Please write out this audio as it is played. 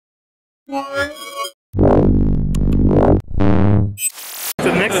So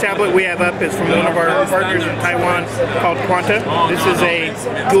the next tablet we have up is from one of our partners in Taiwan called Quanta. This is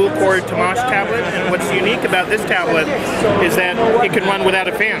a dual-core Temash tablet, and what's unique about this tablet is that it can run without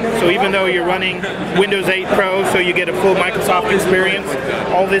a fan. So even though you're running Windows 8 Pro, so you get a full Microsoft experience,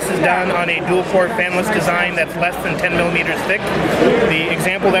 all this is done on a dual-core fanless design that's less than 10 millimeters thick. The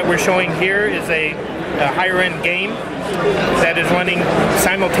example that we're showing here is a higher-end game that is running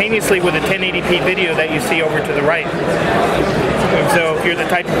simultaneously with a 1080p video that you see over to the right. And so if you're the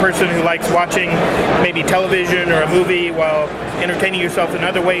type of person who likes watching maybe television or a movie while entertaining yourself in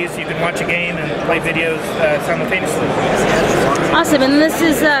other ways, you can watch a game and play videos simultaneously. Awesome, and this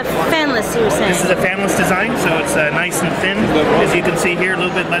is fanless, you were saying? This is a fanless design, so it's nice and thin. As you can see here, a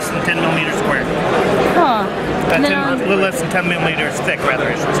little bit less than 10 millimeters square. Huh. A little less than 10 millimeters thick, rather,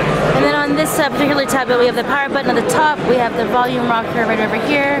 I should say. And then on this particular tablet, we have the power button at the top, we have the volume rocker right over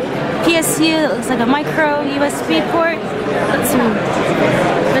here, PSU, that looks like a micro USB port, got some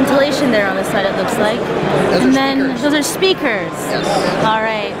ventilation there on the side, it looks like. And then those are speakers. Yes.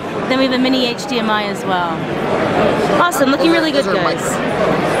 Alright. Then we have a mini HDMI as well. Awesome, looking really good, guys.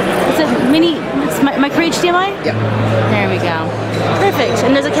 It's a mini, micro HDMI? Yeah. There we go. Perfect.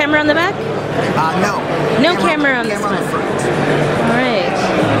 And there's a camera on the back? No. No camera on this one. Alright.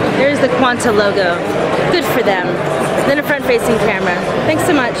 There's the Quanta logo. Good for them. Then a front-facing camera. Thanks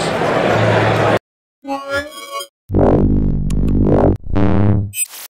so much.